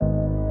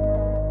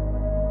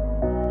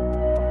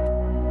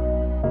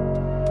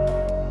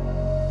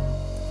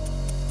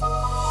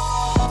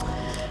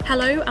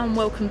Hello and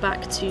welcome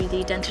back to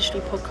the Dentistry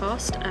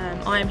podcast.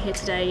 I am here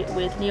today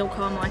with Neil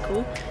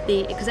Carmichael,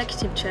 the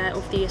Executive Chair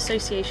of the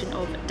Association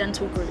of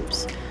Dental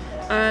Groups.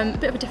 A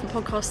bit of a different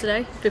podcast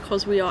today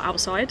because we are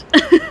outside.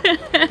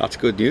 That's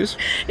good news.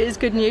 It is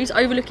good news,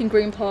 overlooking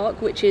Green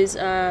Park, which is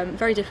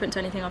very different to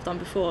anything I've done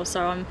before,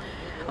 so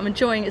I'm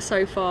enjoying it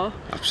so far.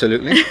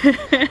 Absolutely.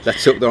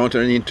 Let's hope there aren't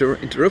any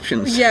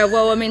interruptions. Yeah,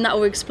 well, I mean, that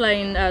will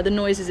explain the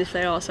noises if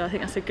they are, so I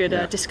think that's a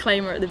good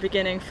disclaimer at the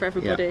beginning for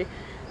everybody. Yeah.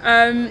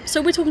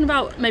 So we're talking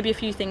about maybe a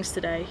few things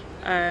today.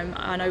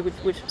 I know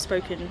we've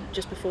spoken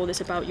just before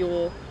this about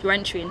your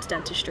entry into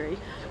dentistry,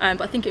 but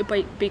I think it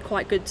would be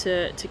quite good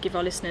to give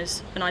our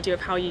listeners an idea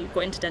of how you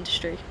got into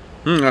dentistry.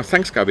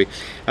 Thanks, Gabby.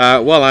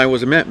 Well, I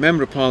was a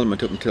Member of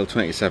Parliament up until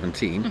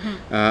 2017.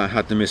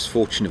 Had the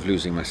misfortune of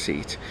losing my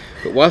seat.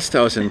 But whilst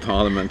I was in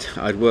Parliament,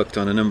 I'd worked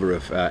on a number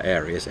of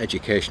areas.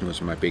 Education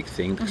was my big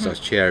thing because I was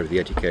chair of the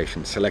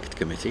Education Select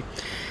Committee,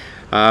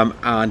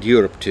 and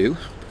Europe too,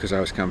 because I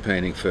was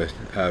campaigning for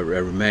a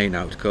Remain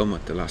outcome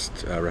at the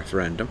last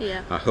referendum.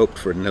 Yeah. I hoped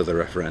for another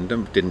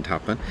referendum, didn't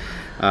happen.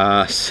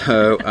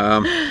 So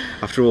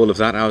after all of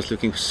that, I was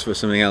looking for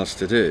something else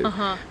to do.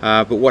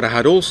 But what I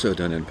had also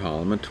done in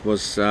Parliament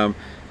was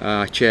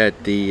I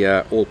chaired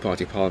the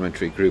all-party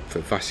parliamentary group for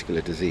vascular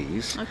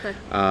disease,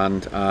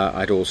 and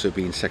I'd also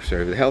been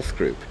secretary of the health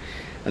group.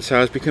 And so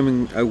I was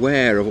becoming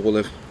aware of all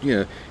of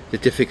the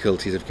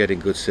difficulties of getting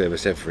good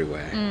service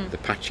everywhere, the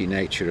patchy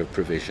nature of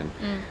provision,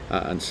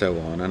 and so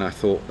on. And I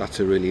thought that's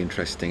a really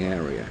interesting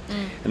area.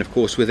 And of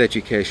course, with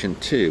education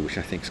too, which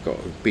I think's got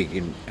a big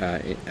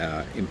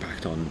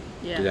impact on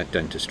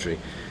dentistry.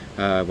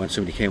 When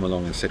somebody came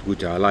along and said,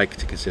 "Would I like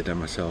to consider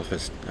myself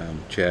as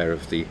chair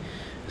of the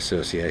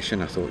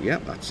association?" I thought, "Yeah,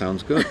 that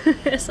sounds good."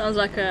 It sounds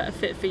like a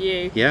fit for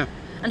you. Yeah.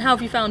 And how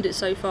have you found it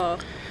so far?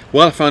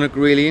 Well, I found it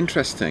really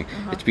interesting.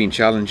 It's been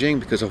challenging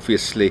because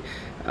obviously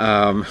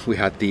we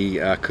had the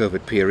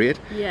COVID period,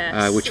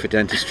 which for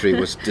dentistry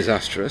was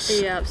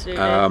disastrous. Yeah,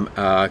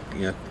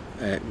 absolutely.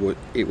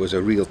 It was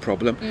a real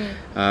problem.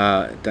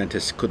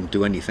 Dentists couldn't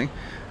do anything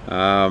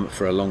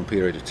for a long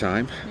period of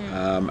time,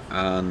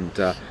 and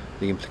the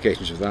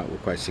implications of that were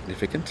quite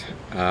significant.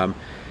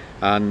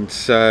 And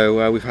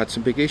so we've had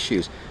some big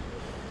issues.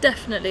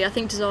 Definitely, I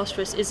think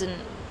disastrous is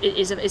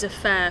a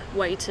fair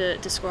way to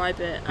describe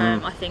it.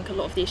 I think a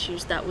lot of the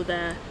issues that were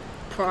there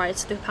prior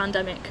to the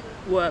pandemic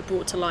were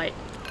brought to light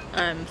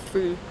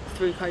through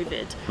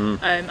COVID,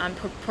 and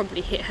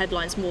probably hit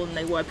headlines more than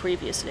they were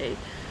previously.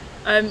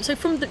 So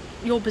from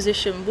your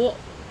position,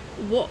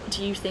 what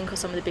do you think are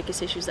some of the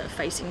biggest issues that are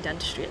facing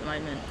dentistry at the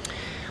moment?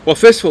 Well,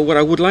 first of all, what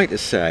I would like to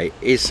say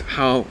is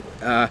how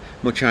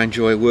much I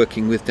enjoy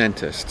working with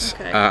dentists,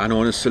 and I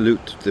want to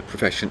salute the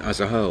profession as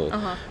a whole,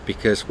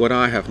 because what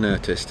I have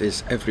noticed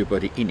is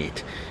everybody in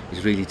it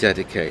is really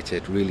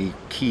dedicated, really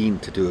keen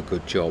to do a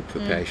good job for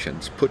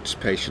patients, puts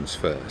patients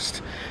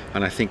first,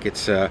 and I think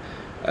it's a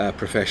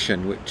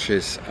profession which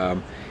is,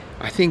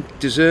 I think,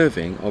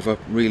 deserving of a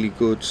really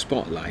good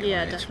spotlight on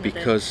it, definitely.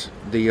 because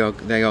they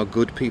are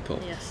good people,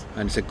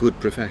 and it's a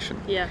good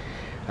profession.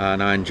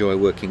 And I enjoy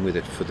working with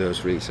it for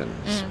those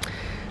reasons.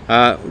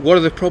 What are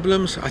the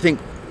problems? I think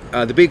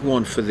the big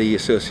one for the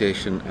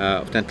Association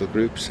of Dental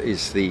Groups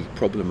is the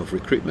problem of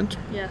recruitment.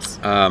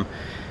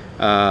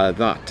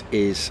 That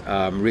is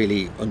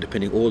really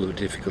underpinning all of the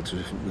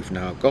difficulties we've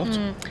now got.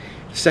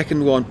 The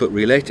second one, but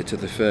related to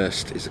the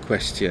first, is the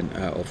question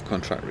of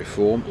contract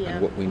reform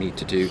and what we need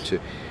to do to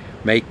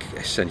make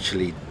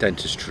essentially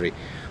dentistry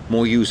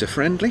more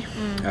user-friendly,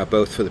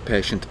 both for the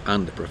patient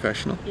and the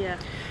professional.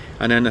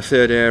 And then the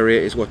third area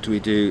is what do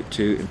we do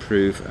to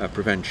improve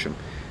prevention,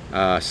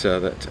 so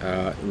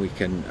that we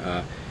can,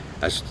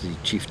 as the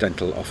Chief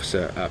Dental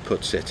Officer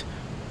puts it,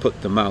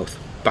 put the mouth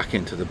back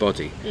into the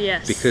body.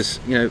 Because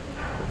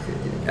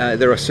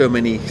there are so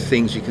many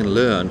things you can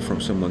learn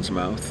from someone's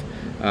mouth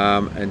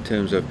in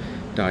terms of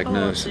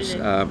diagnosis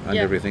and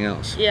everything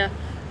else.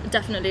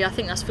 Definitely. I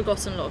think that's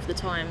forgotten a lot of the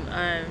time,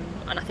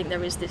 and I think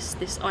there is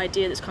this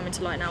idea that's coming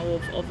to light now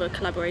of a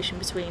collaboration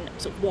between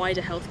sort of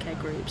wider healthcare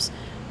groups.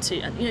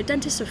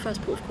 Dentists are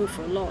first port of call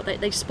for a lot.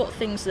 They spot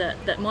things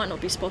that might not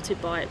be spotted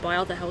by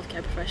other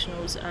healthcare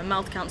professionals.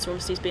 Mouth cancer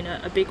obviously has been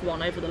a big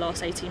one over the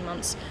last 18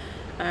 months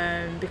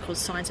because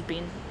signs have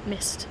been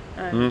missed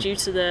due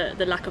to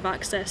the lack of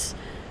access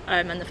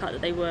and the fact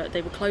that they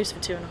were closed for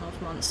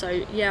 2.5 months. So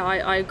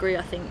I agree.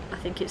 I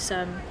think it's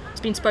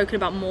been spoken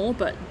about more,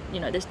 but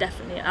there's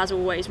definitely, as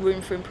always,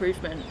 room for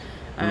improvement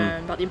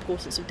about the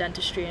importance of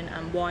dentistry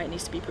and why it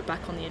needs to be put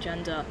back on the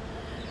agenda.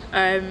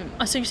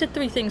 So you said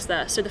 3 things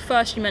there. So the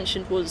first you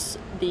mentioned was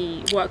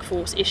the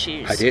workforce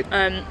issues. I did.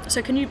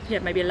 So can you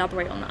maybe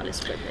elaborate on that a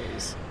little bit,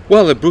 please?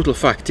 Well, the brutal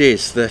fact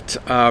is that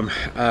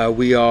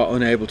we are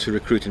unable to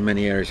recruit in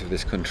many areas of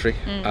this country.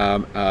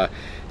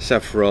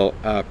 Several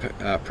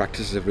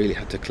practices have really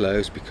had to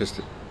close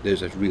because the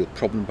there's a real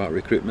problem about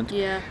recruitment.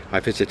 Yeah. I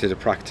visited a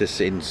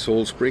practice in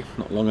Salisbury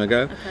not long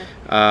ago,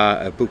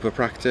 a Bupa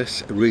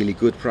practice, a really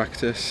good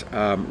practice,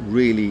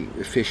 really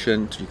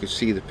efficient. You could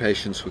see the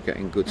patients were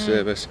getting good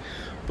service,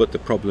 but the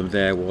problem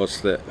there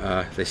was that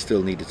they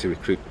still needed to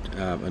recruit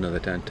another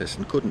dentist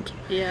and couldn't.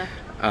 Yeah.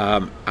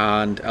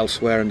 And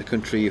elsewhere in the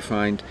country you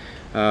find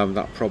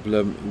that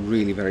problem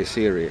really very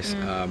serious.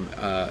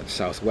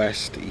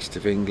 Southwest, east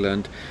of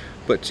England,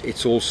 but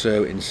it's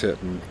also in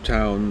certain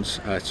towns,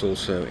 it's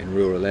also in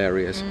rural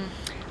areas.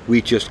 We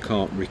just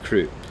can't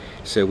recruit.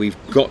 So we've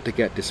got to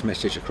get this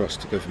message across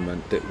to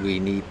government that we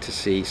need to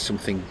see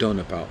something done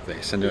about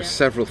this, and there are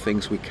several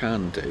things we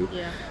can do.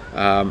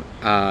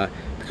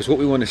 Because what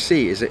we want to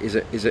see is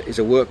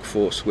a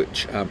workforce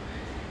which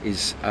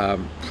is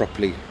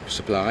properly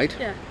supplied.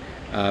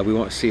 We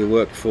want to see a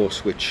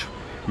workforce which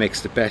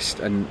makes the best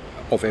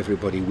of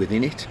everybody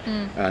within it,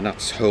 and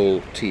that's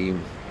whole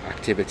team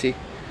activity.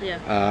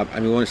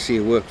 And we want to see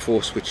a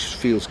workforce which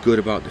feels good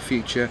about the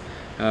future,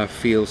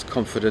 feels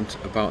confident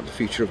about the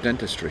future of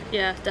dentistry.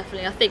 Yeah,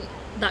 definitely. I think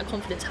that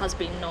confidence has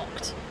been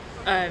knocked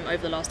over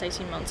the last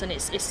 18 months, and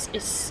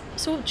it's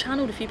sort of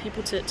channeled a few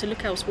people to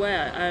look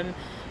elsewhere.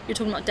 You're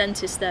talking about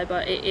dentists there,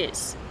 but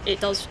it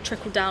does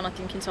trickle down, I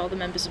think, into other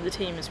members of the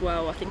team as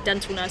well. I think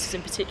dental nurses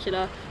in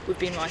particular, we've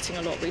been writing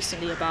a lot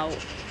recently about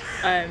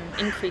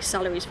increased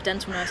salaries for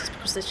dental nurses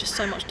because there's just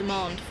so much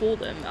demand for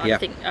them. I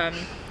think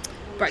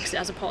Brexit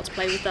has a part to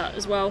play with that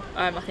as well.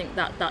 I think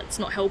that's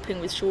not helping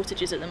with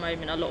shortages at the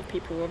moment. A lot of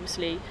people are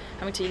obviously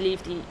having to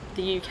leave the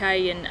UK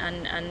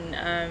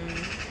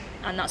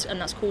and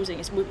that's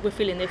causing we're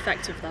feeling the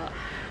effect of that.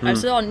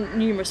 So there are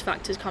numerous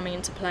factors coming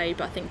into play,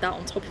 but I think that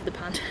on top of the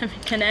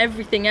pandemic and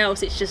everything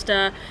else, it's just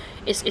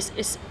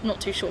it's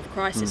not too short of a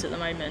crisis at the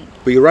moment.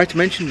 But you're right to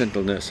mention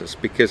dental nurses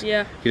because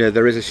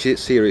there is a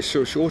serious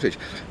shortage.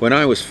 When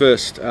I was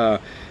first made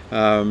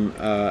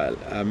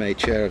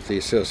chair of the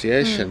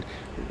association,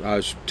 I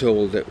was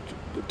told that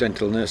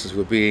dental nurses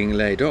were being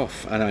laid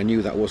off, and I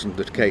knew that wasn't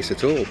the case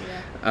at all.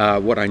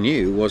 What I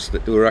knew was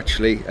that there were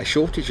actually a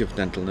shortage of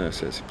dental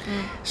nurses.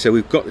 So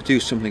we've got to do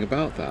something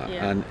about that,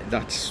 and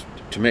that's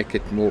to make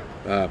it more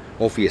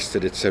obvious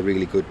that it's a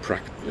really good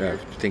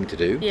thing to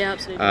do.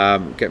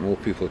 Absolutely. Get more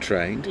people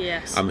trained.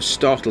 I'm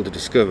startled to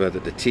discover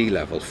that the T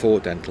level for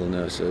dental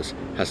nurses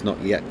has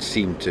not yet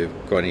seemed to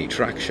have got any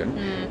traction,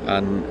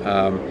 and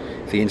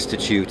the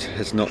Institute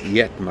has not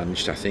yet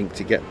managed, I think,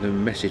 to get the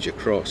message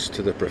across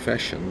to the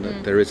profession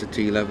that there is a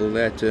T level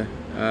there to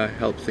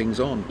help things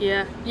on.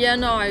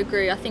 No, I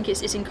agree. I think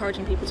it's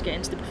encouraging people to get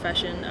into the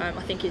profession.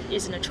 I think it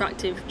is an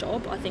attractive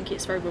job. I think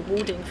it's very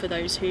rewarding for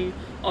those who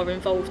are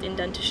involved in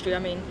dentistry. I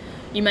mean,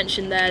 you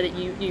mentioned there that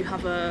you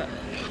have an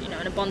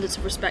abundance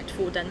of respect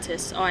for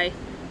dentists. I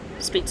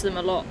speak to them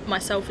a lot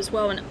myself as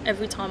well, and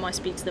every time I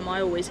speak to them I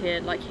always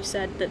hear, like you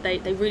said, that they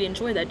really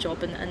enjoy their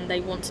job and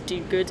they want to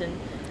do good and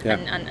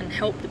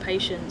help the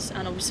patients.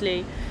 And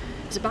obviously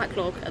there's a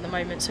backlog at the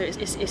moment, so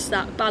it's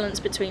that balance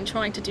between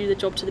trying to do the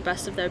job to the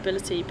best of their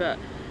ability but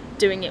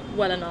doing it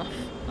well enough.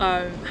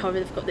 However,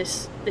 they've got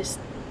this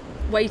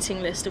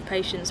waiting list of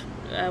patients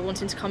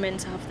wanting to come in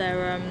to have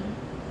their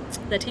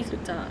teeth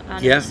looked at,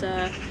 and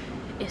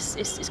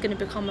it's going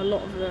to become a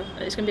lot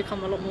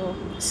more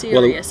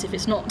serious if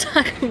it's not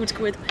tackled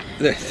with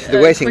the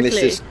waiting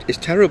quickly. list is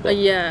terrible.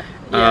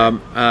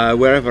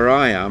 Wherever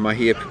I am, I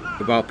hear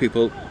about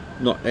people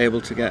not able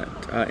to get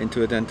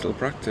into a dental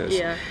practice.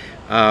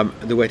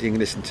 The waiting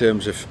list in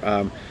terms of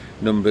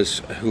numbers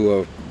who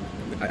are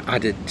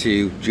added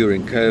to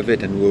during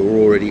COVID and were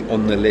already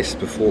on the list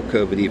before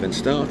COVID even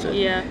started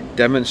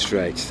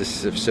demonstrates the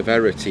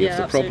severity of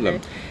the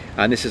problem.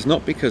 And this is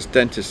not because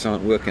dentists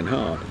aren't working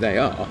hard. They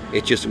are.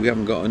 It's just we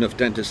haven't got enough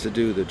dentists to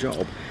do the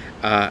job.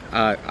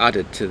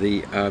 Added to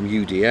the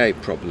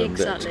UDA problem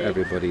that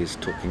everybody is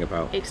talking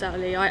about.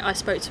 Exactly. I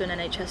spoke to an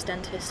NHS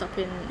dentist up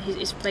in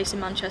his place in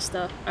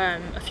Manchester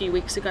a few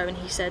weeks ago, and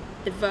he said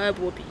the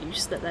verbal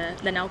abuse that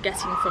they're now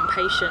getting from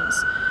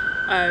patients,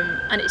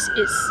 and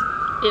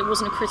it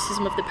wasn't a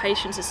criticism of the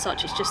patients as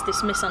such. It's just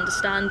this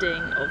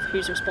misunderstanding of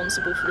who's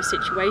responsible for the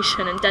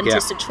situation, and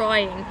dentists are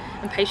trying,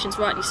 and patients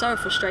rightly so are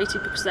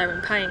frustrated because they're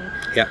in pain.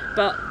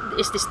 But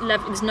it's this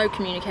level. There's no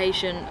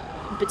communication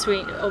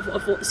between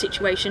of what the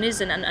situation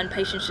is, and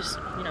patients just,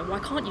 why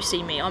can't you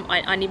see me?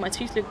 I need my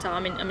tooth looked at.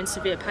 I'm in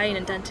severe pain,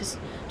 and dentists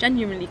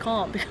genuinely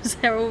can't because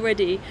they're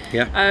already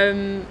they've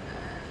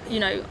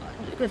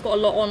got a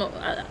lot on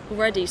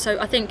already. So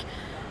I think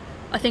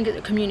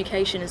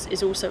communication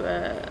is also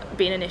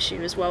being an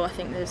issue as well. I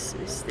think there's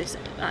this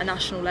at a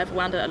national level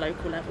and at a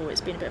local level,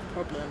 it's been a bit of a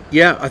problem.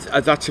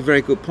 That's a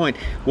very good point.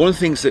 One of the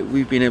things that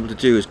we've been able to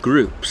do as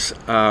groups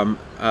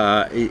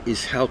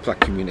is help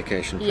that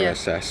communication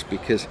process,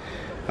 because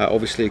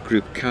obviously a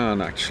group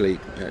can actually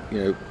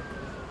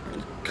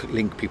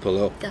link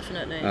people up,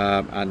 definitely,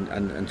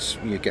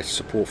 and get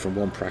support from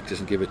one practice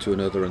and give it to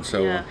another and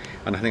so on.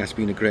 And I think that's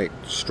been a great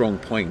strong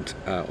point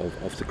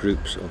of the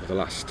groups over the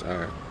last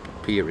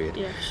period.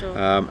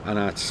 And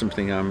that's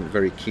something I'm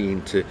very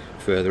keen to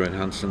further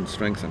enhance and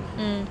strengthen.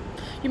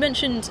 You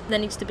mentioned there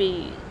needs to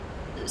be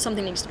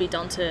something needs to be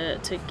done to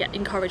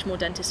encourage more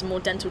dentists and more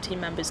dental team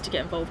members to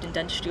get involved in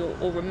dentistry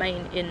or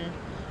remain in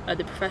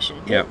the profession.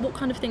 What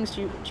kind of things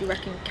do you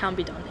reckon can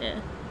be done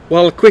here?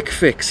 Well, a quick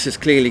fix is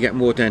clearly get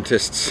more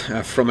dentists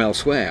from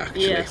elsewhere,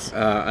 actually, yes.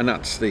 And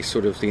that's the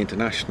sort of the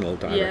international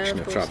direction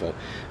of travel.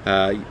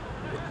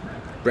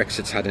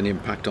 Brexit's had an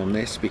impact on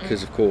this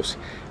because, of course,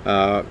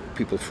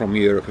 people from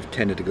Europe have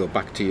tended to go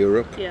back to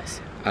Europe. Yes.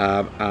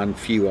 And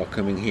few are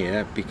coming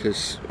here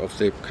because of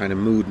the kind of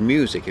mood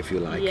music, if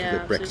you like,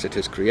 that Brexit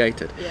has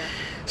created. Yeah.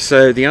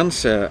 So the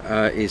answer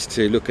is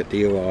to look at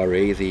the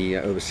ORE, the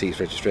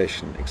Overseas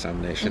Registration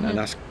Examination, and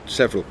ask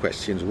several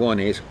questions. One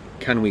is,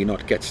 can we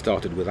not get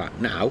started with that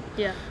now?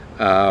 Yeah.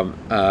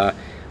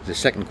 The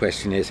second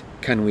question is,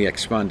 can we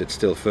expand it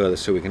still further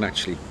so we can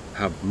actually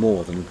have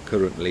more than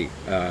currently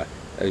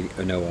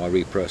an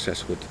ORE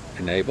process would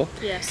enable?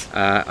 Yes.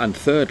 And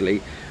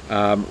thirdly,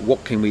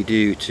 what can we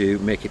do to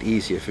make it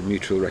easier for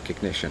mutual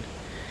recognition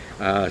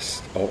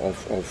of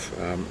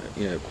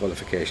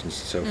qualifications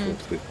and so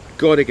forth? We've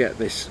got to get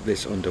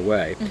this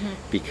underway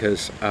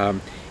because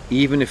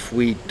even if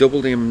we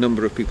double the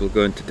number of people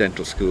going to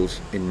dental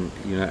schools in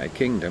the United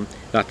Kingdom,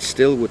 that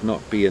still would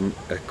not be a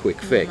quick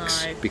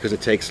fix because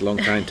it takes a long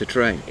time to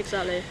train.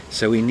 Exactly.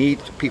 So we need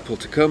people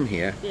to come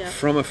here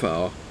from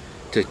afar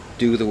to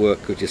do the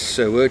work which is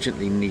so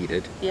urgently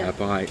needed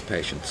by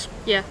patients.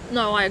 Yeah,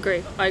 no, I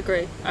agree.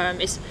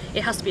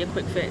 It has to be a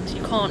quick fix.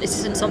 You can't. This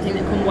isn't something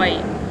that can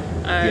wait.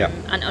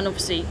 And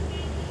obviously,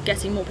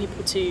 getting more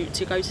people to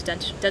go to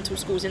dental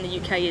schools in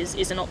the UK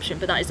is an option,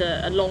 but that is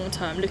a long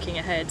term, looking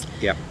ahead.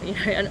 Yeah.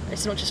 And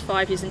it's not just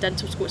 5 years in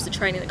dental school; it's the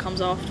training that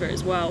comes after it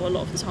as well. A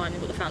lot of the time,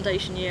 you've got the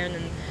foundation year, and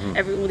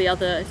then all the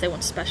other, if they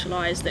want to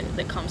specialise,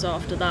 that comes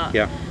after that.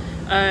 Yeah.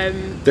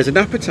 There's an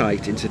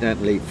appetite,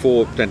 incidentally,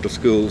 for dental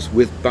schools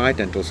by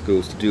dental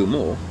schools to do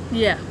more.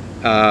 Yeah.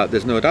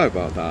 There's no doubt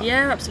about that.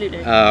 Yeah, absolutely.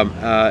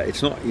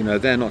 It's not,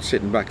 they're not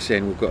sitting back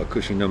saying we've got a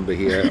cushy number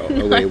here,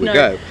 away we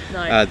go.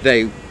 No.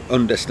 They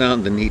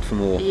understand the need for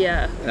more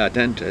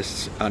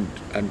dentists and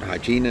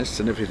hygienists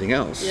and everything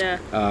else. Yeah.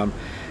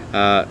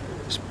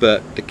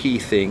 But the key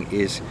thing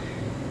is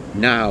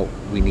now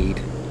we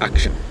need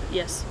action.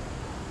 Yes.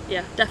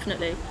 Yeah,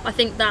 definitely. I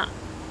think that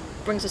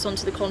brings us on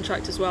to the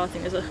contract as well. I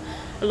think there's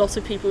a lot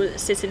of people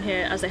sitting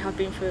here, as they have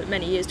been for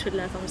many years, twiddling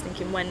their thumbs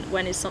thinking,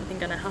 when is something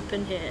going to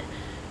happen here?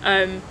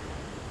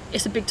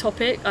 It's a big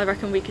topic. I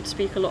reckon we could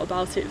speak a lot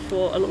about it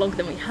for a lot longer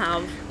than we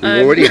have.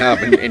 We already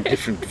have in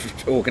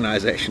different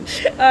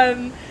organisations.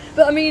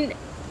 But I mean,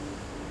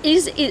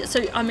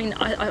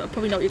 I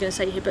probably know what you're going to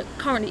say here, but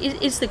currently,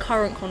 is the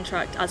current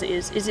contract as it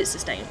is it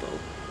sustainable?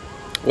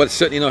 Well, it's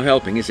certainly not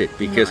helping, is it?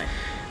 Because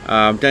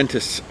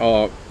dentists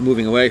are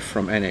moving away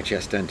from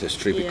NHS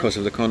dentistry because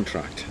of the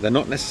contract. They're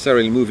not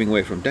necessarily moving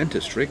away from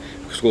dentistry,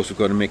 because of course we've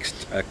got a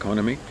mixed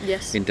economy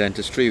in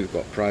dentistry. We've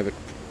got private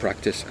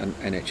practice and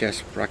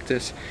NHS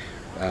practice.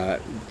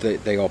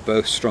 They are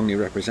both strongly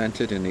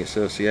represented in the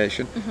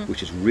association,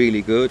 which is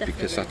really good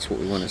because that's what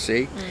we want to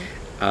see.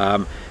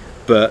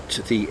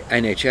 But the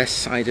NHS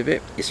side of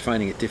it is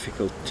finding it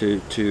difficult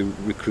to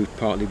recruit,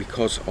 partly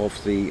because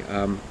of the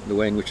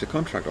way in which the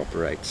contract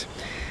operates.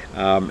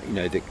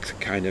 The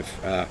kind of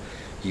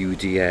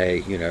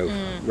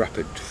UDA,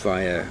 rapid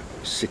fire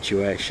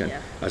situation,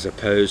 as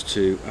opposed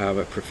to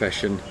a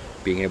profession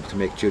being able to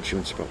make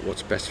judgments about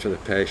what's best for the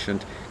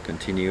patient,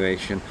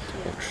 continuation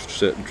of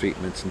certain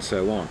treatments and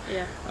so on.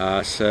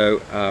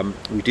 So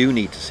we do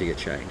need to see a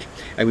change.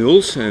 And we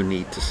also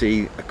need to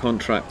see a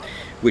contract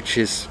which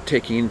is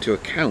taking into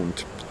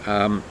account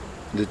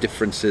the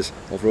differences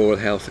of rural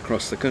health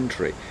across the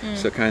country.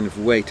 So a kind of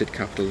weighted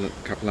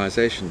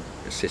capitalisation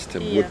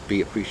system would be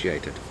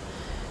appreciated.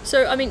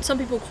 So, I mean, some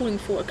people are calling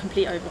for a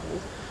complete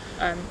overhaul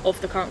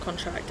of the current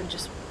contract and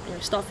just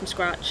start from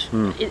scratch.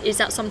 Is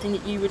that something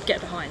that you would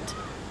get behind?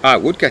 I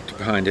would get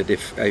behind it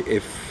if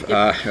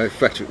in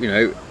fact,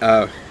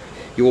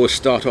 you always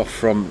start off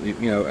from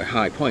a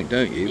high point,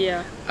 don't you?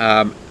 Yeah.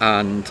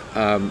 And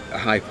a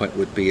high point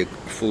would be a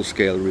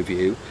full-scale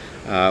review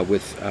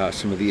with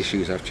some of the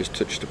issues I've just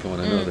touched upon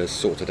and others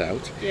sorted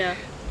out. Yeah.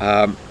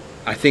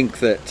 I think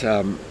that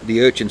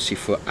the urgency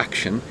for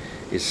action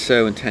is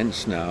so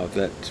intense now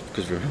that,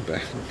 because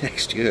remember,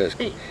 next year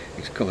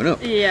is coming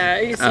up.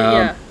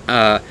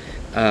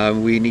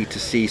 We need to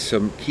see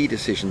some key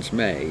decisions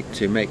made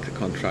to make the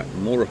contract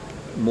more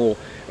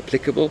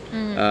applicable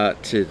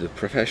to the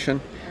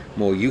profession,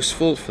 more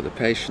useful for the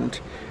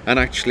patient, and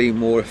actually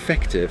more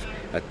effective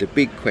at the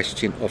big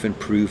question of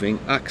improving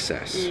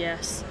access.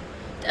 Yes,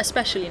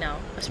 especially now.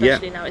 It's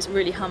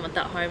really hammered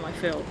that home, I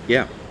feel.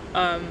 Yeah.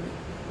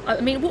 I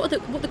mean, what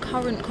are the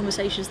current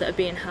conversations that are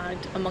being had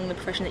among the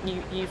profession that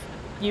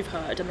you've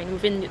heard? I mean,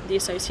 within the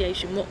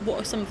association, what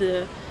are some of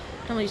the,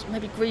 I don't know,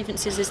 maybe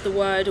grievances is the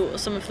word, or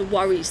some of the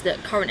worries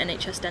that current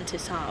NHS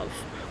dentists have?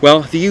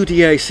 Well, the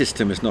UDA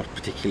system is not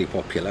particularly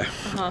popular.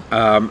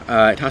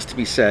 It has to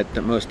be said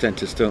that most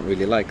dentists don't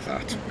really like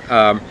that.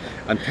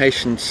 And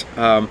patients,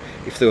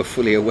 if they were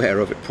fully aware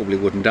of it, probably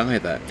wouldn't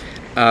either,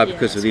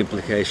 because of the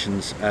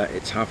implications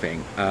it's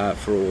having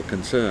for all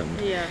concerned.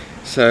 Yeah.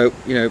 So,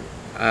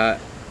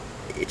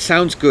 it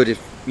sounds good if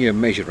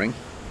measuring,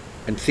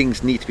 and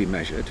things need to be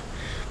measured,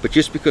 but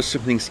just because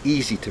something's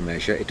easy to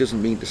measure, it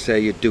doesn't mean to say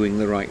you're doing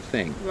the right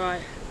thing.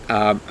 Right.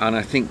 And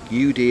I think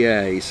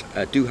UDAs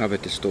do have a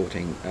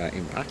distorting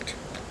impact,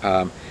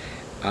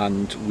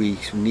 and we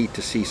need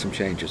to see some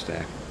changes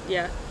there.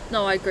 Yeah.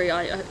 No, I agree.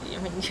 I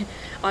mean,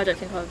 I don't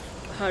think I've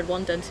heard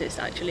one dentist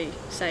actually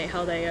say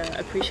how they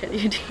appreciate the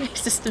UDA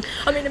system.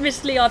 I mean,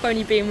 admittedly, I've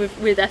only been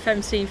with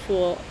FMC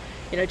for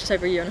just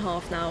over a year and a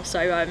half now, so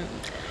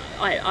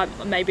I've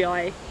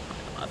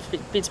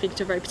been speaking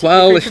to a very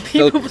particular group of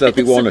people. Well, there'll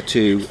be one or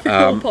two.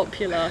 More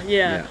popular,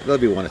 yeah. There'll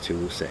be one or two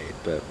who say it,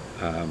 but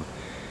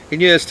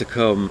in years to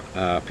come,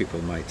 people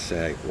might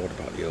say, "What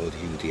about the old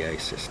UDA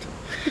system?"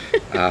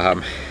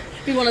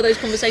 Be one of those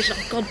conversations.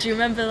 Oh God, do you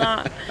remember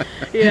that?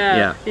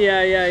 Yeah.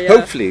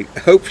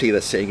 Hopefully they're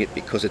saying it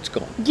because it's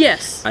gone.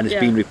 Yes. And it's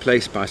been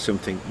replaced by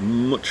something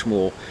much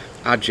more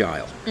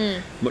agile,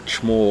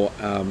 much more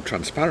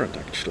transparent,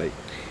 actually,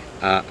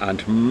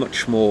 and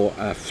much more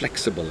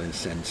flexible in a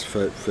sense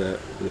for the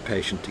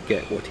patient to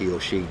get what he or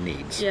she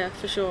needs. Yeah,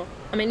 for sure.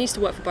 I mean, it needs to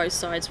work for both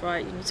sides,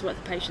 right? You need to work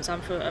for the patients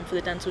and for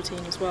the dental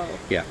team as well.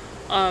 Yeah.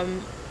 I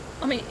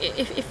mean,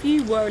 if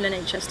you were an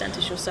NHS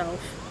dentist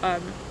yourself,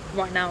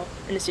 right now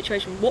in this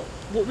situation, what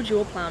would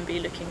your plan be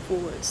looking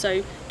forward?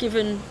 So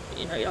given,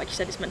 like you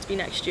said, it's meant to be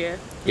next year,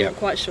 you're not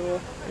quite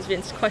sure, there's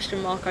been a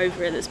question mark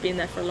over it that's been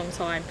there for a long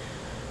time.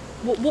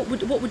 What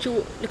would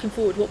you, looking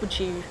forward, what would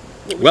you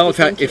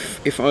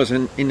if I was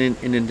in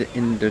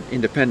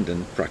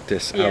independent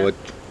practice, I would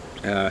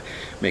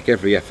make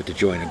every effort to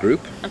join a group,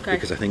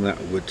 because I think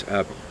that would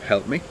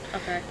help me.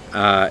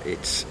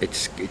 It's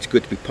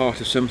good to be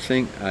part of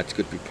something. It's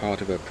good to be part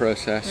of a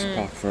process,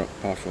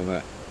 part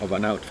of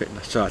an outfit.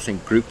 So I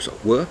think groups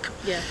work.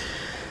 Yeah.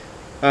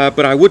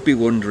 But I would be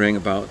wondering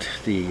about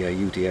the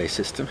UDA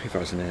system if I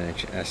was an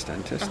NHS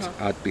dentist.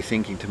 I'd be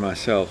thinking to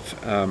myself,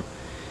 am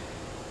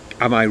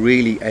I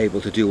really able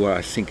to do what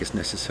I think is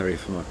necessary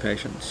for my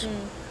patients?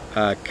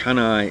 Can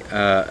I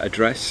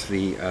address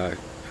the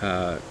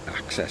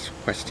access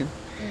question?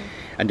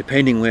 And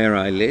depending where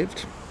I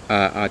lived,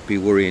 I'd be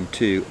worrying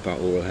too about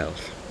oral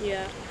health.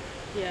 Yeah.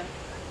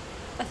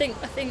 I think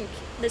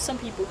there's some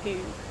people who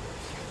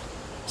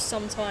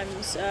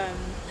sometimes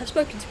have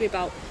spoken to me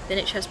about the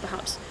NHS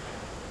perhaps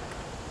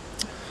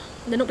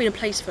there not being a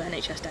place for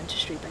NHS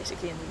dentistry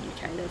basically in the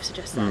UK. They've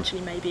suggested that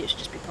actually maybe it should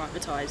just be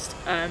privatised.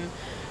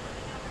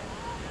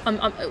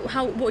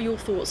 What are your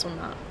thoughts on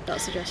that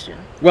suggestion?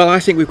 Well, I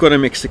think we've got a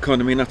mixed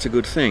economy, and that's a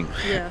good thing.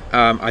 Yeah.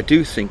 I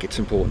do think it's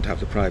important to have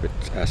the private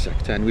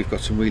sector, and we've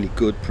got some really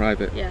good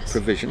private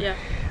provision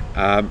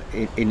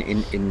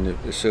in the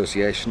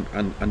association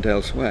and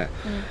elsewhere.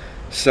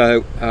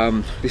 So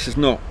this is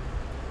not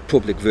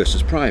public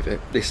versus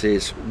private. This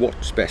is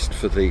what's best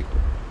for the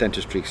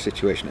dentistry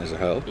situation as a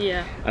whole.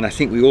 Yeah. And I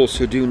think we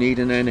also do need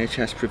an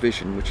NHS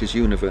provision which is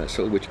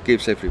universal, which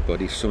gives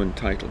everybody some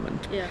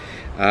entitlement. Yeah.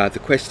 The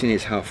question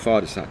is, how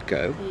far does that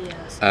go?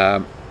 Yes.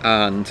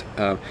 And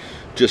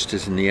just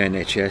as in the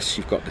NHS,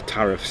 you've got the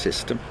tariff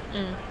system,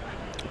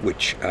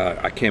 which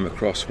I came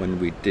across when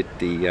we did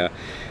the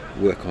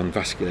work on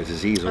vascular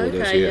disease all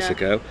those years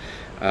ago.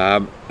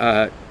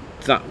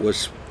 That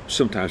was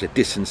sometimes a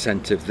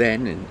disincentive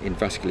then in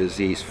vascular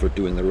disease for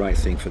doing the right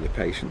thing for the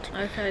patient.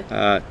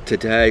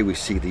 Today we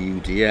see the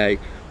UDA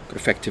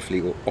effectively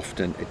or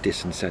often a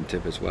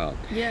disincentive as well.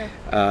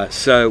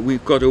 So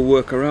we've got to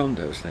work around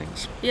those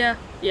things. And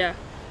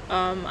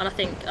I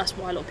think that's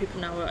why a lot of people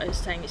now are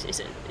saying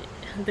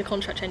the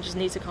contract changes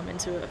need to come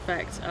into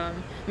effect. I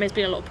mean, there's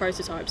been a lot of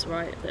prototypes,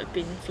 right, that have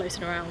been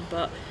floating around,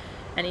 but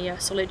any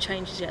solid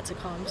changes yet to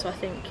come. So I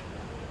think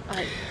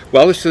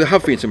well, there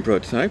have been some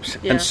prototypes,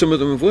 and some of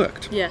them have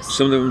worked. Yes.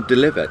 Some of them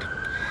delivered.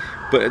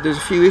 But there's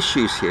a few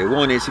issues here.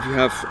 One is if you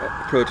have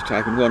a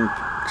prototype in one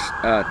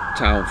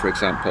town, for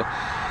example,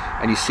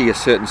 and you see a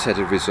certain set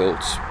of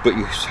results, but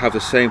you have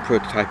the same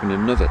prototype in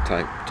another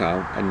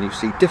town, and you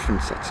see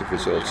different sets of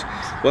results.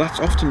 Well, that's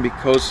often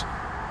because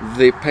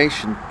the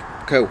patient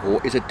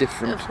cohort is a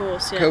different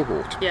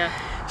cohort.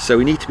 So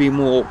we need to be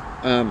more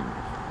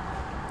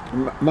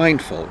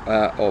mindful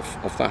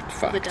of that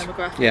fact. The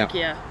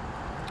demographic,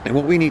 And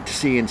what we need to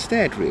see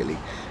instead, really,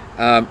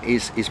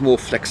 is more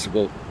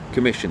flexible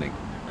commissioning,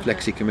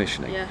 flexi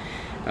commissioning,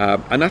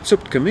 and that's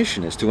up to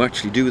commissioners to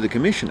actually do the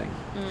commissioning.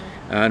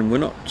 And we're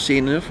not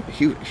seeing enough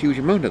huge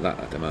amount of that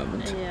at the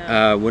moment.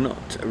 We're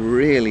not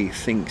really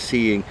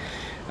seeing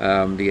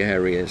the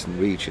areas and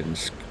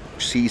regions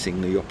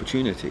seizing the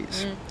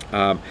opportunities,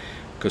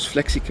 because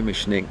flexi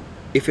commissioning,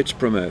 if it's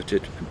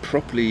promoted and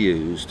properly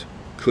used,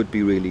 could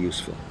be really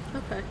useful.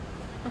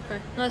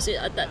 No,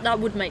 that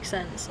would make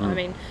sense. I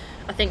mean,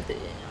 I think that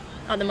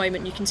at the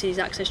moment you can see these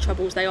access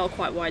troubles. They are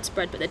quite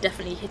widespread, but they're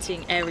definitely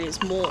hitting areas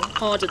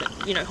harder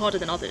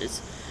than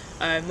others,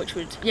 which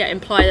would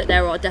imply that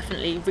there are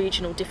definitely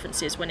regional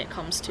differences when it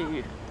comes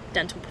to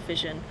dental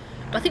provision.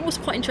 But I think what's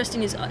quite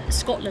interesting is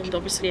Scotland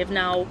obviously have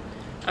now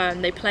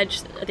the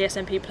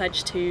SNP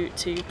pledged to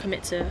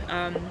commit to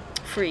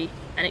free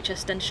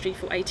NHS dentistry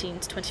for 18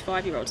 to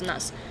 25-year-olds, and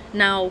that's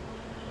now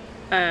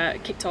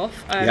kicked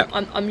off. Yep.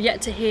 I'm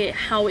yet to hear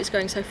how it's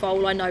going so far.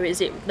 All I know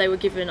is they were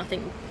given, I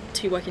think,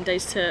 2 working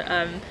days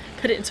to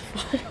put it into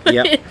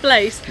in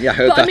place. Yeah, I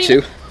heard that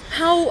too.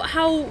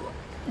 How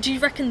do you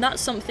reckon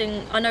that's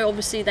something? I know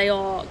obviously they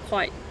are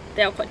quite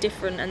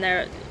different, and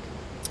there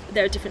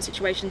are different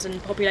situations,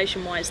 and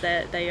population-wise,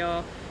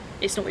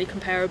 it's not really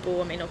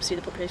comparable. I mean, obviously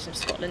the population of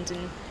Scotland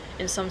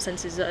in some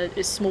senses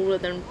is smaller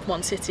than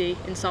one city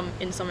in some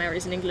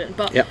areas in England.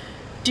 But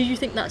do you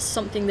think that's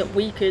something that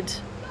we could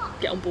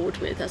get on board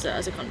with as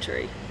a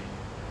country?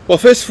 Well,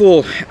 first of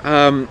all,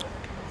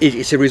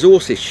 it's a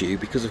resource issue,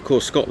 because of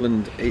course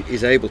Scotland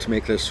is able to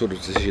make those sort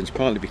of decisions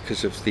partly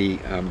because of the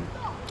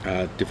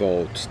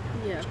devolved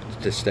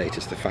the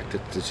status, the fact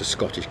that there's a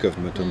Scottish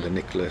government under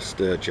Nicola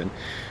Sturgeon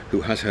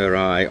who has her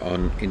eye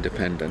on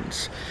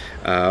independence,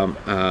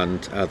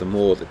 and the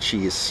more that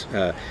she is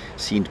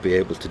seen to be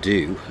able to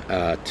do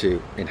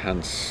to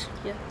enhance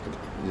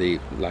the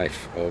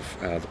life of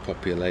the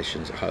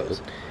population as a whole,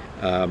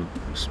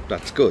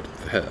 that's good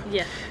for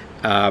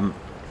her.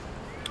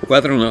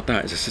 Whether or not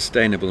that is a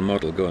sustainable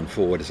model going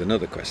forward is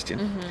another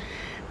question.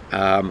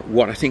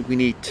 What I think we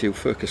need to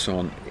focus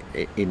on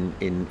in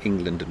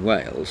England and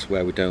Wales,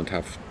 where we don't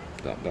have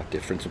that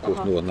difference, of course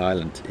Northern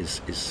Ireland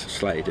is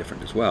slightly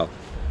different as well,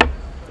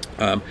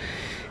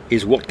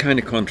 is what kind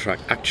of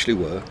contract actually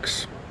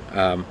works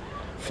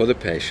for the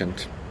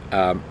patient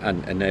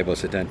and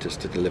enables the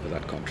dentist to deliver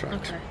that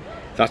contract.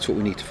 That's what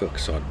we need to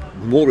focus on.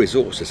 More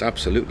resources,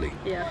 absolutely.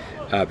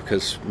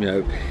 Because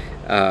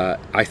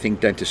I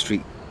think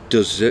dentistry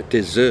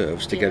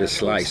deserves to get a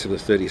slice of the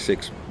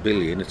 36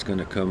 billion it's going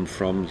to come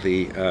from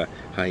the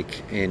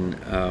hike in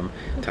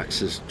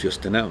taxes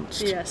just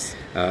announced.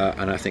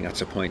 And I think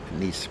that's a point that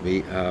needs to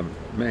be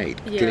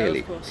made clearly.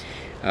 Of course.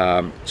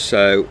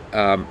 So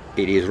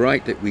it is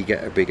right that we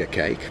get a bigger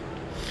cake,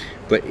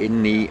 but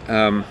in the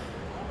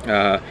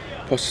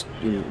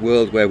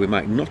world where we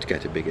might not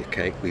get a bigger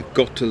cake, we've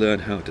got to learn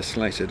how to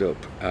slice it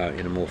up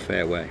in a more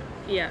fair way.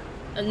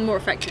 And more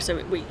effective,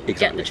 so we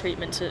get the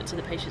treatment to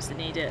the patients that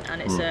need it, and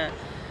it's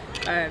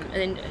and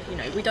then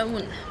we don't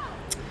want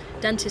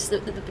dentists.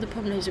 The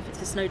problem is, if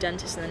there's no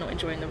dentist and they're not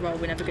enjoying the role,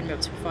 we're never going to be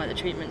able to provide the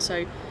treatment.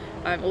 So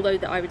although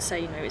that I would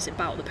say it's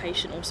about the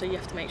patient, also you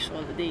have to make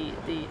sure that the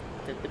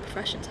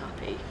profession's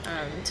happy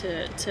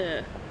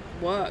to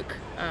work.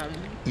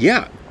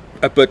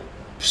 But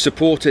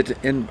supported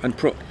and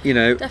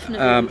Definitely.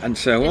 and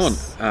so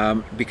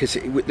on, because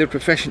the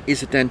profession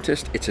is a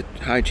dentist, it's a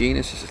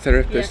hygienist, it's a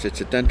therapist,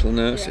 it's a dental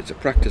nurse, it's a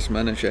practice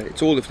manager,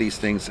 it's all of these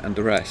things and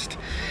the rest.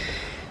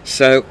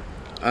 So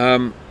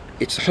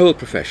it's the whole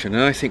profession,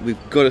 and I think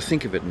we've got to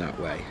think of it in that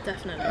way.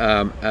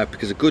 Definitely.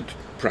 Because a good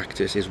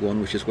practice is one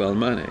which is well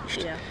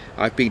managed.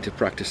 I've been to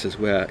practices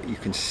where you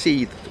can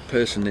see that the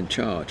person in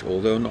charge,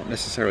 although not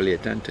necessarily a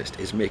dentist,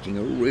 is making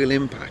a real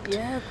impact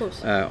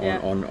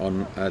on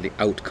the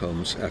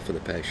outcomes for the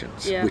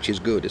patients, which is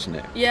good, isn't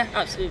it?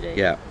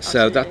 Absolutely.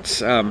 So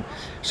that's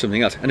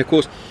something else. And of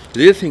course,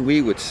 the other thing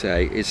we would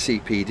say is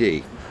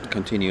CPD,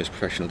 continuous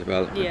professional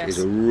development, is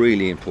a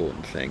really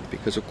important thing,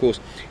 because of course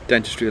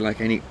dentistry, like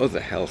any other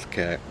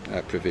healthcare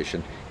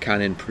provision, can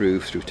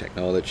improve through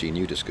technology,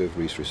 new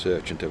discoveries,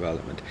 research and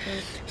development.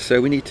 So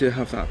we need to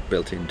have that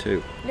built in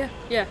too.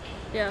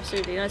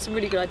 Absolutely. And some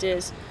really good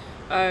ideas,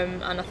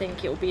 and I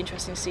think it will be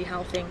interesting to see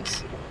how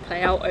things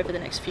play out over the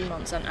next few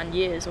months and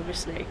years,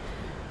 obviously.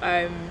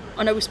 I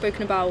know we just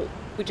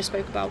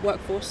spoke about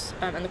workforce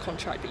and the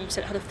contract, but you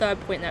said it had a third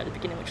point there at the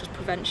beginning, which was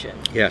prevention.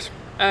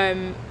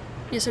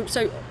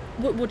 So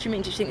what do you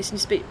mean? Do you think this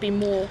needs to be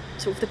more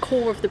sort of the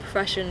core of the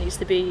profession needs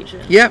to be?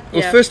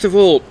 First of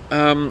all,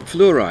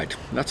 fluoride,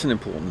 that's an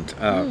important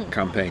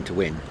campaign to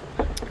win.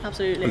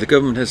 Absolutely. The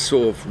government has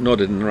sort of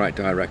nodded in the right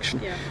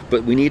direction,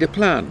 but we need a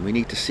plan. We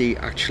need to see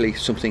actually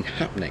something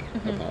happening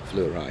about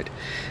fluoride,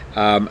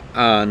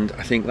 and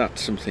I think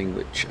that's something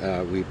which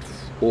we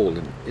all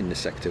in the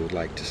sector would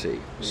like to see.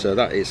 So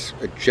that is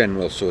a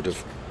general sort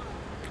of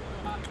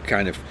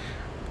kind of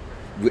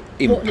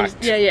impact.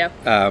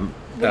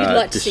 What you'd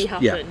like to see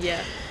happen,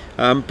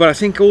 But I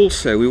think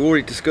also, we've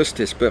already discussed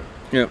this, but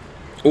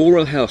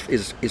oral health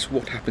is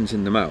what happens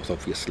in the mouth,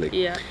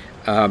 obviously.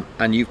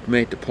 And you've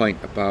made the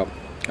point about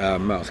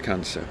mouth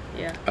cancer.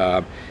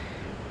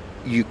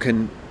 You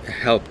can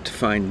help to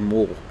find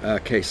more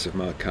cases of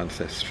mouth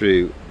cancer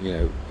through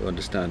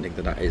understanding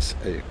that is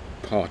a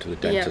part of the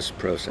dentist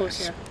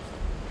process. Of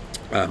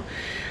course,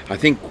 I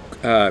think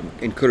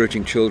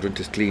encouraging children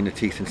to clean their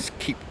teeth and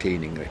keep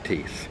cleaning their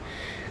teeth.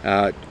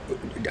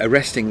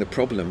 Arresting the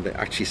problem that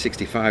actually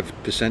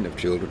 65% of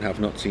children have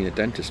not seen a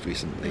dentist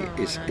recently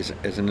is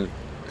a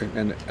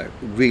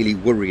really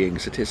worrying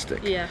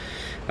statistic.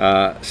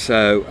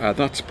 So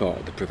that's part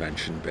of the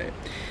prevention bit.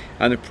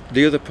 And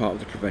the other part of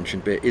the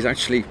prevention bit is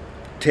actually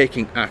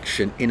taking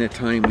action in a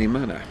timely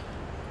manner.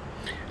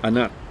 And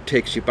that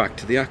takes you back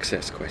to the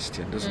access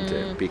question, doesn't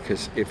it?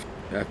 Because if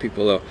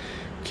people are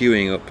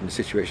queuing up and the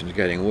situation is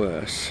getting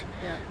worse,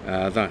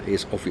 that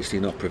is obviously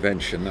not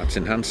prevention, that's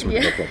enhancement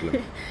of the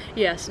problem.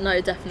 Yes,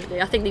 no,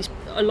 definitely. I think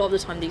a lot of the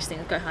time these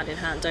things go hand in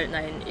hand, don't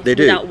they? And They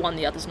do. Without one,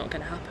 the other's not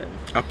going to happen.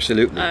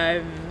 Absolutely.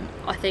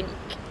 I think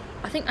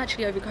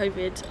actually over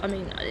COVID, I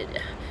mean,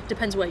 it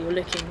depends where you're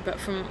looking, but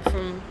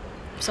from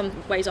some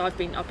ways I've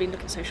been looking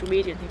at social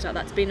media and things like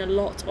that, there's been a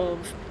lot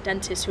of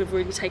dentists who have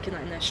really taken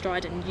that in their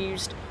stride and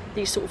used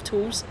these sort of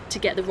tools to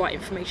get the right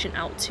information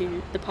out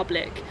to the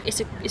public.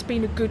 It's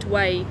been a good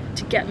way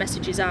to get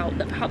messages out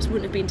that perhaps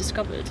wouldn't have been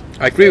discovered.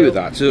 I agree with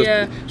that. So,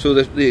 yeah. so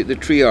the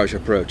triage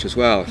approach as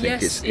well, I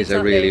think, Yes, is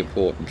a really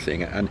important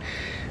thing. And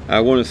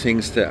one of the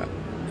things that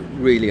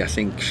really I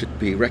think should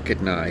be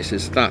recognised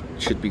is that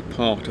should be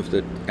part of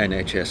the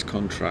NHS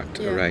contract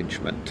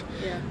arrangement.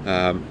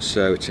 Yeah.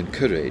 So it's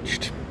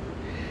encouraged.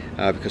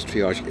 Because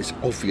triage is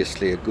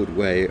obviously a good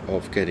way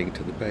of getting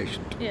to the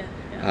patient. Yeah,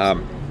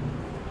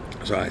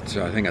 absolutely.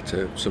 So I think that's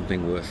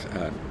something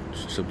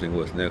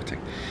worth noting.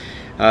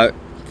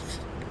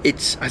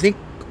 It's, I think,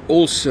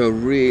 also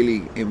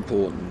really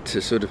important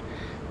to sort of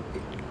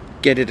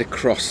get it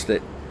across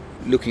that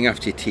looking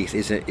after your teeth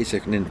is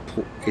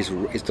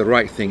the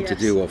right thing to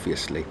do,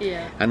 obviously.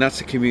 Yeah. And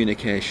that's a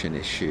communication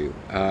issue.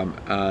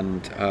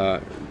 And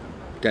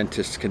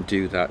dentists can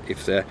do that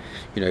if they're,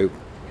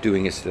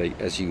 doing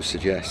as you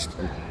suggest,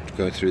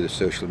 going through the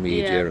social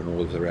media and all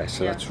of the rest.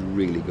 So that's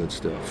really good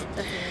stuff.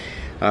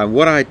 Definitely.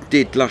 What I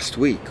did last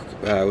week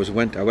was I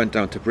went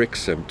down to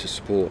Brixham to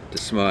support the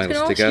Smiles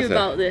Together. I was going to ask you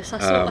about this.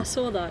 I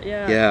saw that.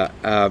 Yeah.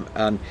 Yeah,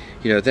 and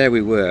there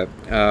we were,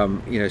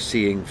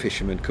 seeing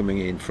fishermen coming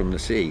in from the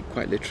sea,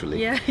 quite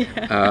literally. Yeah.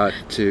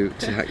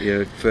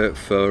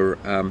 For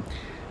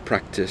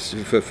practice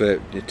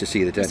to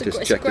see the dentist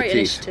it's check a great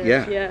the teeth.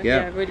 Initiative.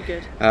 Yeah, really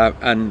good.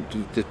 And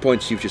the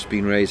points you've just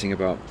been raising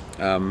about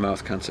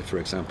mouth cancer, for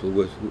example,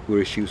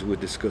 were issues we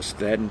discussed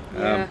then.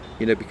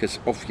 Because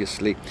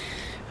obviously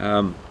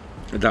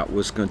that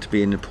was going to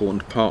be an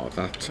important part of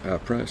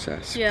that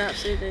process. Yeah,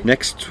 absolutely.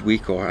 Next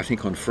week, or I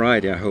think on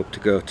Friday, I hope to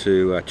go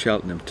to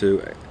Cheltenham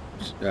to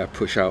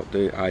push out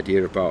the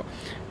idea about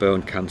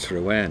bone cancer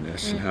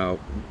awareness and how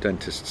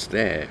dentists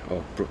there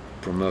are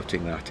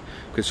promoting that,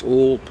 because it's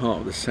all part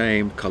of the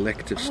same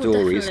collective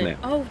story, isn't it?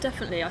 Oh,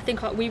 definitely. I think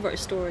we wrote a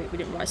story. We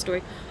didn't write a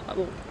story.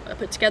 I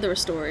put together a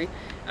story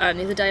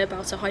the other day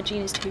about a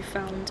hygienist who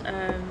found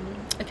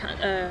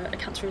a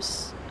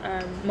cancerous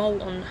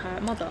mole on her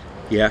mother.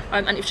 Yeah.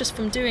 And it was just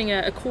from doing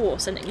a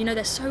course, and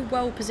they're so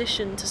well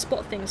positioned to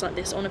spot things like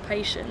this on a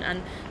patient,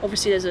 and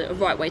obviously there's a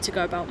right way to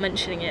go about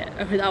mentioning it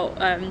without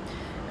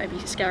maybe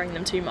scaring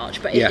them too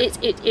much, but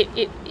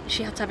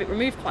she had to have it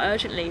removed quite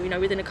urgently,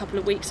 within a couple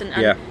of weeks, and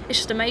it's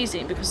just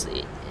amazing because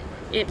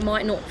it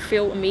might not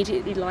feel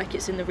immediately like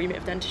it's in the remit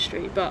of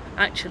dentistry, but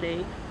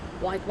actually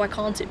why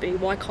can't it be?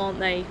 Why can't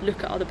they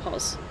look at other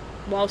parts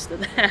whilst they're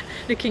there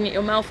looking at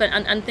your mouth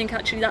and think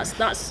actually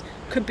that's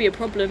could be a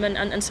problem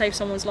and save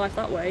someone's life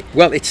that way?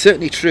 Well, it's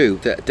certainly true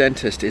that a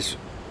dentist is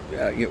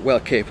well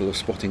capable of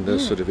spotting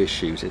those sort of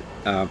issues.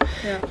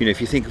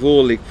 If you think of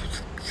all the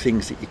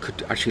things that you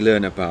could actually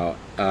learn about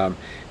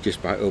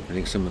just by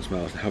opening someone's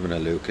mouth and having a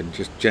look and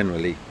just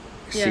generally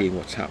seeing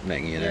what's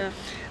happening,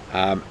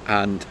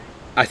 and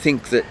I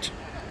think that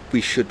we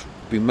should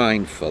be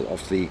mindful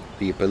of the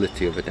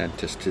ability of a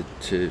dentist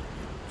to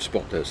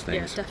spot those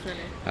things. Yeah,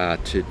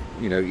 definitely.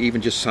 To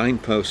even just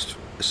signpost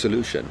a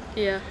solution.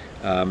 Yeah.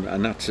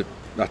 And that's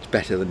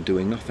better than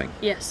doing nothing.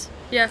 Yes.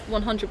 Yeah,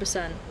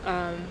 100%.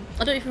 I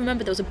don't even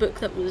remember, there was a book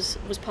that was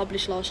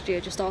published last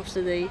year just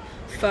after the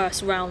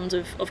first round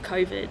of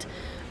COVID,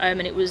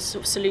 and it was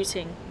sort of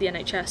saluting the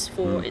NHS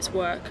for its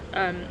work.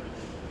 And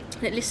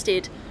it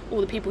listed all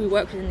the people who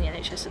work within the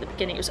NHS at the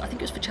beginning. I think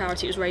it was for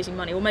charity, it was raising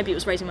money, or maybe it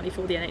was raising money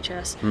for the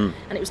NHS, and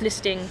it was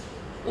listing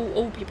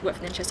all people who work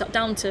for the NHS, up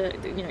down to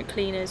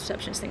cleaners,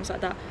 receptionists, things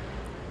like that.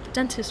 The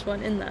dentists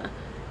weren't in there.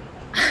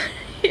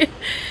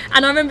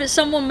 And I remember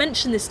someone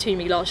mentioned this to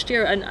me last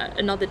year, and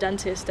another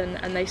dentist,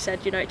 and they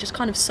said, it just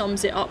kind of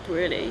sums it up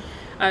really,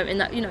 in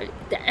that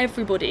that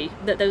everybody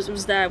that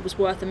was there was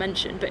worth a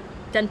mention, but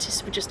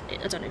dentists were just,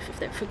 I don't know if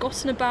they're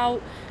forgotten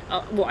about,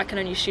 what I can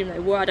only assume they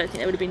were. I don't think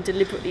they would have been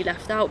deliberately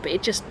left out, but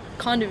it just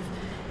kind of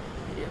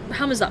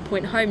hammers that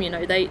point home.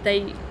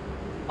 They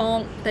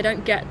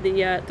don't get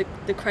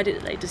the credit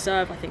that they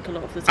deserve, I think, a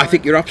lot of the time. I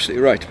think you're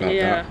absolutely right about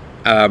that.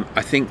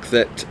 I think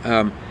that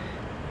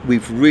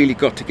we've really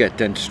got to get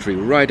dentistry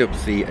right up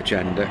the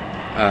agenda.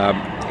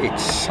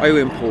 It's so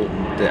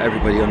important that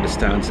everybody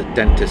understands that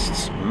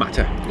dentists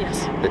matter.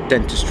 Yes. That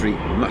dentistry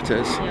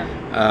matters.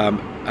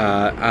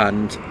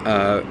 And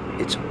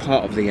it's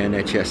part of the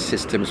NHS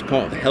system, it's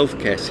part of the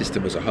healthcare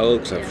system as a whole,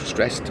 because I've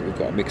stressed we've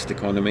got a mixed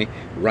economy,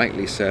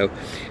 rightly so.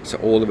 So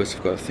all of us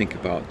have got to think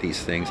about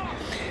these things.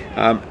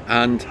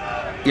 And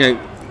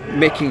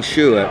making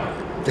sure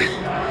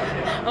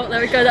Oh,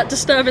 there we go. That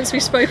disturbance we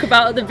spoke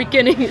about at the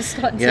beginning is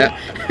starting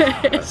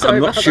to... Sorry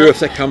I'm not sure if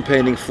they're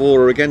campaigning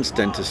for or against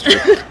dentistry.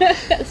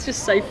 Let's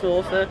just say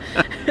for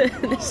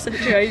this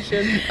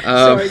situation.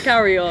 Sorry,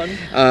 carry on.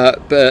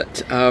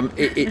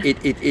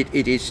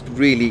 It is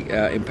really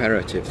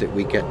imperative that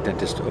we get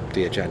dentists up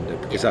the agenda,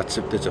 because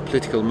there's a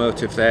political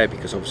motive there,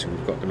 because obviously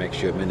we've got to make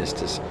sure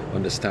ministers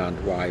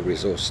understand why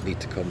resources need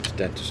to come to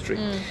dentistry.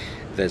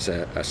 There's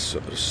a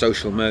sort of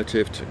social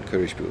motive to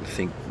encourage people to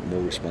think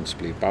more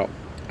responsibly about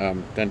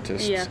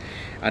dentists,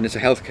 and it's a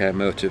healthcare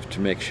motive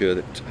to make sure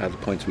that the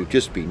points we've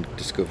just been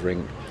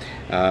discovering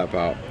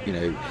about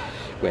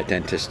where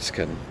dentists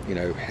can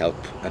help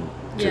and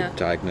to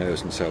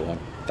diagnose and so on,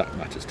 that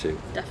matters too.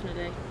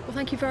 Definitely. Well,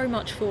 thank you very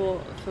much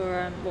for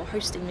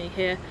hosting me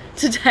here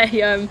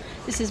today.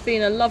 This has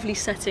been a lovely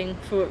setting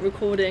for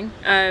recording,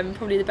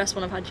 probably the best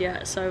one I've had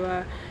yet.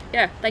 So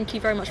thank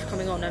you very much for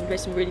coming on and made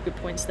some really good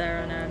points there,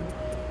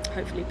 and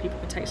hopefully people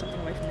can take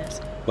something away from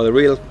this. Well, a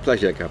real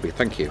pleasure, Gabby.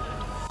 Thank you.